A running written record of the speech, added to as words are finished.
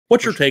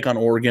What's your take on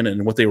Oregon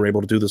and what they were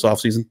able to do this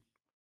offseason?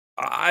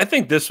 I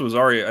think this was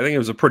already, I think it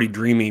was a pretty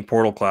dreamy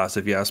portal class,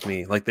 if you ask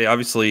me. Like, they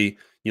obviously,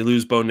 you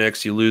lose Bo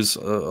Nix, you lose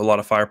a lot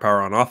of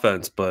firepower on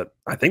offense, but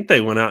I think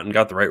they went out and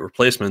got the right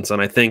replacements.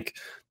 And I think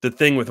the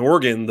thing with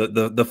Oregon,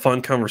 the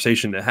fun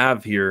conversation to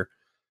have here,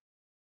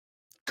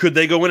 could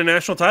they go win a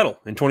national title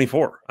in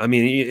 24? I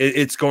mean,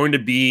 it's going to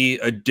be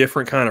a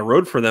different kind of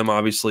road for them,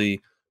 obviously,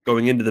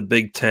 going into the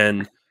Big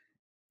Ten,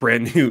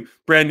 brand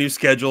new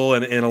schedule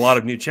and a lot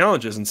of new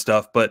challenges and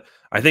stuff. But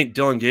I think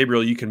Dillon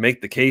Gabriel, you can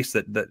make the case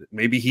that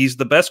maybe he's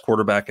the best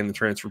quarterback in the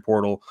transfer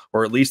portal,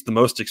 or at least the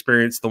most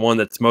experienced, the one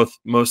that's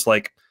most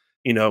like,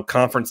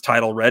 conference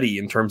title ready,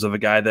 in terms of a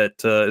guy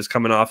that is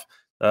coming off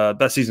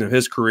best season of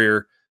his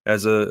career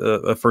as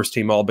a first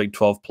team all Big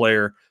 12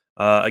 player,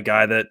 a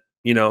guy that,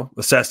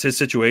 assessed his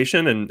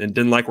situation and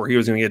didn't like where he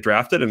was going to get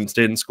drafted and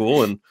stayed in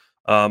school. And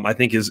I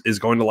think is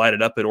going to light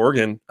it up at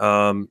Oregon,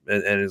 and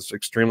is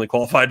extremely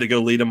qualified to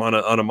go lead him on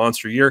a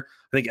monster year.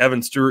 I think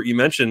Evan Stewart, you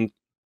mentioned,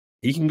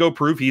 he can go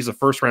prove he's a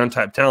first round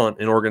type talent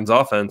in Oregon's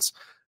offense.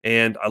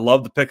 And I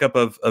love the pickup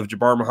of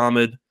Jabbar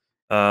Muhammad.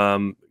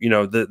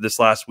 This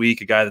last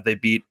week, a guy that they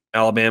beat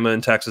Alabama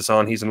and Texas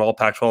on. He's an all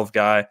Pac-12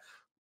 guy.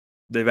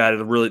 They've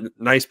added really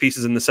nice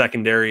pieces in the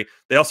secondary.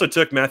 They also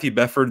took Matthew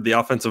Befford, the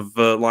offensive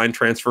line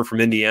transfer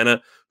from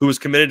Indiana, who was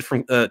committed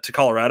to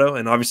Colorado,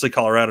 and obviously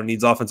Colorado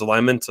needs offensive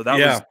linemen. So that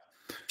was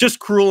just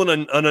cruel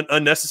and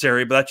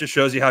unnecessary. But that just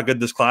shows you how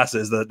good this class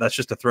is. That's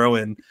just a throw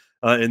in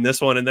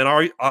this one. And then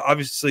Ari,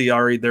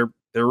 they're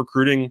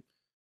recruiting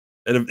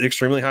at an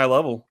extremely high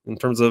level in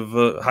terms of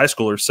high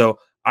schoolers. So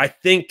I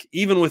think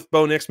even with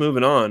Bo Nix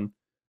moving on,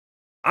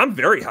 I'm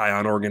very high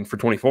on Oregon for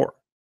 24.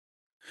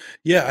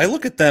 Yeah, I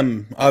look at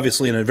them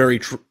obviously in a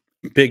very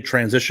big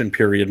transition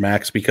period,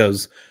 Max,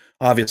 because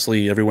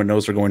obviously everyone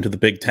knows they're going to the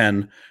Big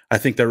Ten. I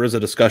think there is a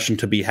discussion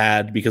to be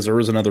had because there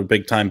is another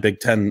big-time Big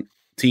Ten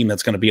team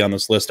that's going to be on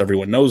this list.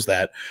 Everyone knows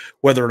that,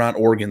 whether or not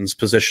Oregon's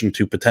positioned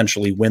to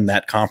potentially win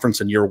that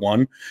conference in year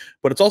one.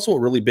 But it's also a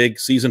really big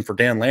season for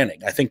Dan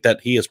Lanning. I think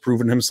that he has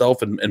proven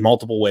himself in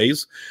multiple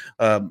ways,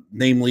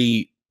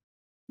 namely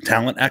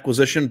talent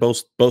acquisition,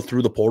 both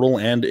through the portal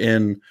and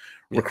in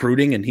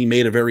recruiting. And he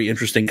made a very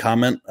interesting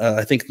comment,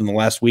 I think in the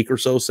last week or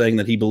so, saying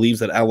that he believes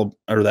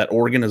that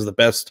Oregon is the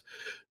best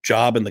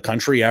job in the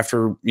country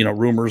after,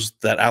 rumors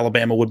that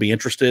Alabama would be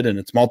interested. And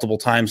it's multiple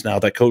times now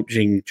that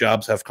coaching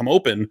jobs have come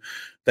open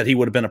that he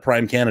would have been a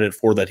prime candidate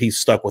for, that he's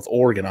stuck with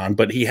Oregon on,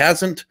 but he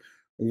hasn't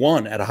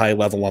won at a high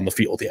level on the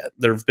field yet.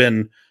 There have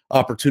been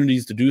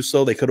opportunities to do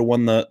so. They could have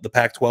won the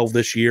Pac-12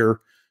 this year.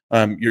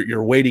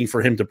 You're waiting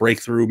for him to break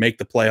through, make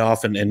the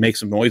playoff, and make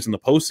some noise in the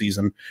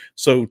postseason.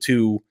 So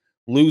to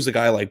lose a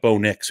guy like Bo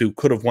Nix, who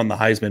could have won the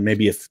Heisman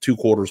maybe if 2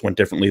 quarters went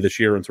differently this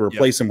year, and to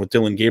replace him with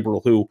Dillon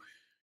Gabriel, who,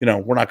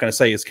 we're not going to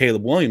say is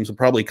Caleb Williams, but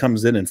probably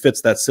comes in and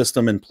fits that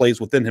system and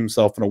plays within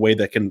himself in a way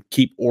that can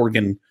keep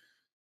Oregon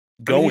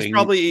going. He's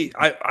probably,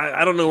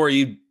 I don't know where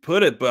you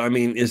put it, but I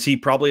mean, is he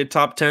probably a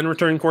top 10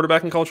 returning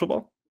quarterback in college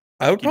football?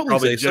 I would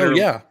probably say so,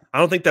 yeah. I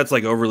don't think that's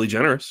like overly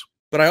generous.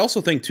 But I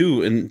also think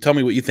too, and tell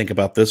me what you think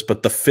about this,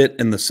 but the fit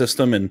in the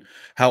system and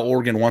how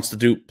Oregon wants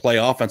to play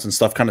offense and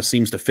stuff kind of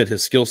seems to fit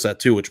his skill set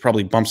too, which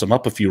probably bumps him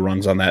up a few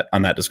rungs on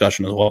that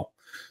discussion as well.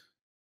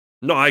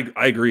 No, I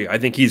agree. I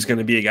think he's going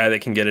to be a guy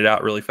that can get it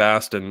out really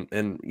fast. And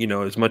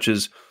as much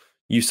as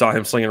you saw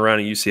him slinging around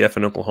at UCF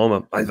and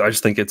Oklahoma, I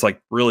just think it's like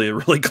really a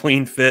really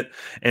clean fit,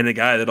 and a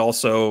guy that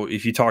also,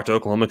 if you talk to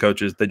Oklahoma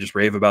coaches, they just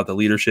rave about the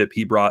leadership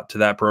he brought to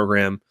that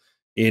program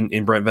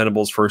in Brent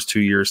Venables' first 2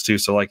 years too.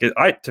 So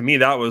to me,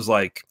 that was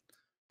like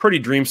pretty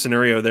dream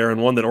scenario there,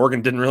 and one that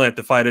Oregon didn't really have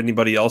to fight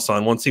anybody else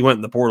on. Once he went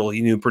in the portal,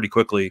 he knew pretty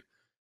quickly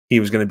he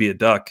was going to be a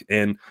Duck.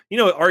 And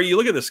Ari, you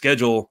look at the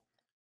schedule,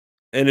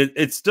 and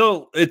it's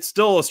still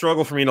a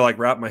struggle for me to like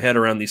wrap my head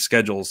around these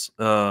schedules.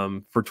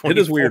 For 24. It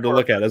is weird to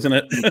look at, isn't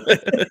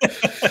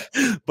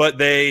it? But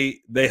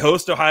they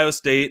host Ohio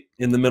State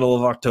in the middle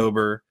of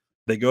October.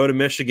 They go to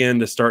Michigan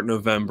to start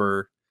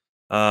November.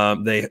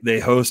 They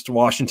host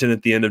Washington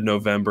at the end of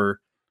November.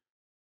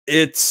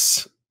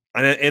 There's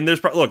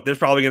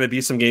probably going to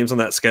be some games on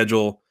that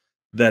schedule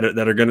that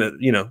are going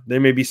to, there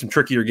may be some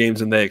trickier games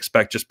than they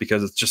expect, just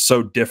because it's just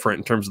so different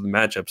in terms of the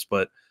matchups.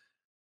 But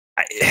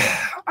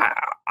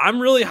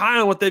I'm really high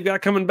on what they've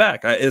got coming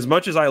back. As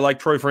much as I like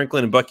Troy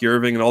Franklin and Bucky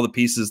Irving and all the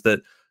pieces that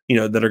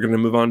that are going to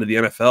move on to the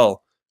NFL,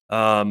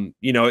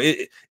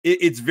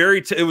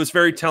 it was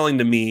very telling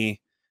to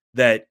me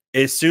that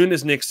as soon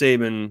as Nick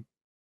Saban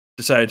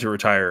decided to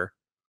retire,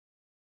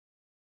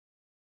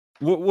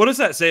 what does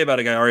that say about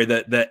a guy, Ari,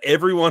 that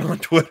everyone on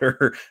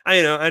Twitter,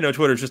 I know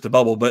Twitter's just a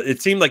bubble, but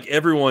it seemed like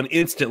everyone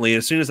instantly,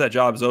 as soon as that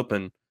job is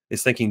open,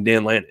 is thinking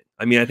Dan Lanning.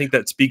 I mean, I think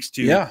that speaks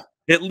to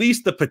at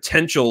least the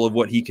potential of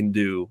what he can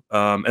do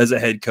as a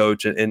head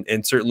coach,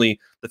 and certainly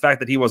the fact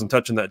that he wasn't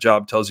touching that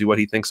job tells you what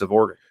he thinks of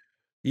Oregon.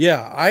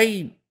 Yeah,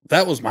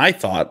 that was my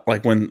thought.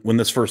 Like when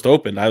this first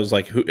opened, I was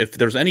like, if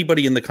there's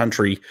anybody in the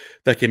country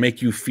that can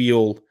make you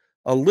feel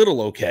a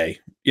little okay.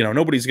 You know,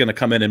 nobody's going to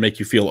come in and make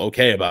you feel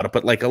okay about it,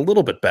 but like a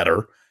little bit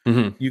better.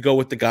 You go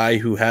with the guy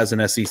who has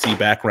an SEC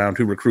background,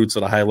 who recruits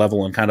at a high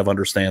level and kind of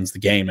understands the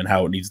game and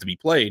how it needs to be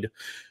played.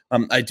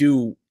 I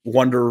do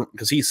wonder,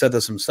 because he said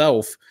this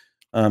himself,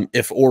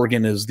 if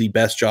Oregon is the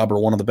best job or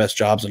one of the best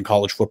jobs in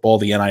college football.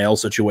 The NIL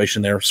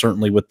situation there,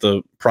 certainly with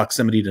the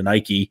proximity to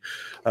Nike,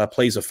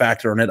 plays a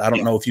factor in it. I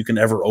don't know if you can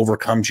ever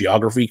overcome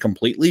geography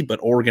completely,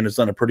 but Oregon has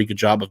done a pretty good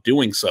job of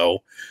doing so.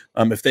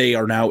 If they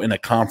are now in a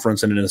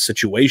conference and in a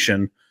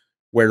situation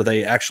where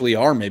they actually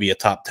are maybe a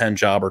top 10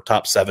 job or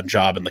top 7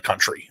 job in the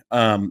country.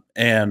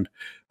 And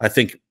I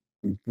think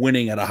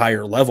winning at a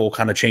higher level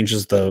kind of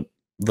changes the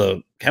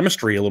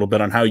chemistry a little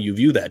bit on how you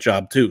view that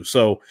job too.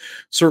 So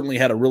certainly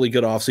had a really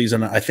good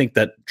offseason. I think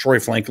that Troy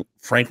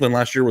Franklin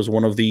last year was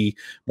one of the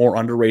more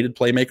underrated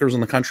playmakers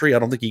in the country. I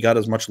don't think he got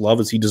as much love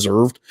as he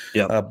deserved.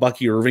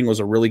 Bucky Irving was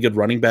a really good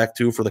running back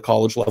too for the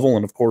college level.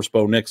 And of course,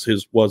 Bo Nix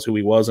was who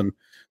he was, and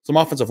some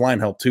offensive line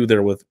help too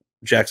there with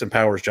Jackson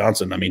Powers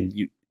Johnson. I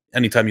mean,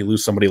 anytime you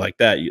lose somebody like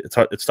that,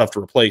 it's tough to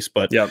replace.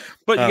 But you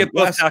get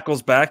both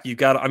tackles back. You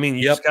got, I mean,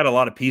 you just got a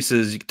lot of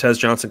pieces. Tez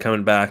Johnson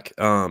coming back.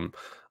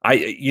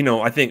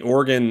 I think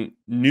Oregon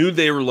knew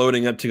they were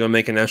loading up to go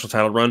make a national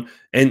title run,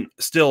 and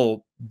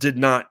still did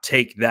not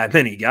take that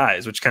many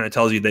guys, which kind of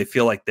tells you they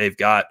feel like they've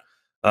got,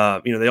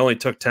 they only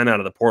took 10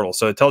 out of the portal,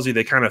 so it tells you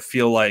they kind of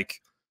feel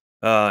like.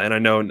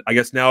 And I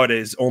guess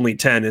nowadays only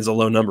 10 is a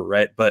low number,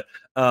 right? But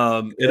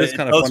it is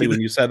kind of funny when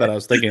you said that. I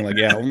was thinking like,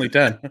 yeah, only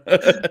 10.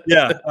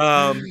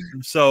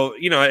 So,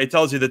 it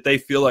tells you that they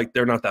feel like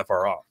they're not that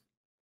far off.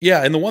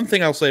 Yeah. And the one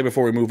thing I'll say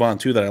before we move on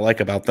too that I like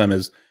about them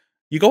is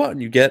you go out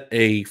and you get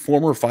a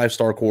former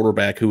 5-star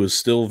quarterback who is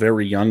still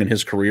very young in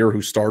his career,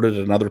 who started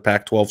at another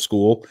Pac-12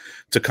 school,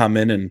 to come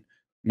in and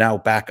now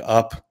back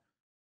up.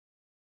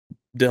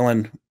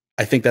 Dylan,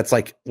 I think that's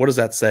like, what does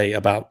that say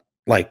about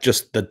like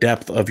just the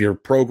depth of your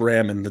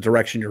program and the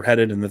direction you're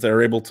headed, and that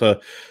they're able to,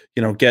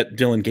 get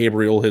Dylan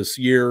Gabriel his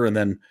year, and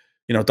then,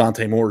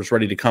 Dante Moore is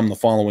ready to come the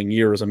following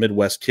year as a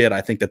Midwest kid. I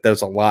think that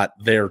there's a lot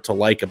there to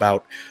like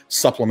about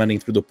supplementing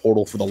through the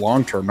portal for the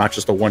long term, not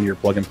just a one-year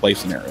plug and play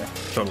scenario.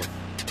 Totally.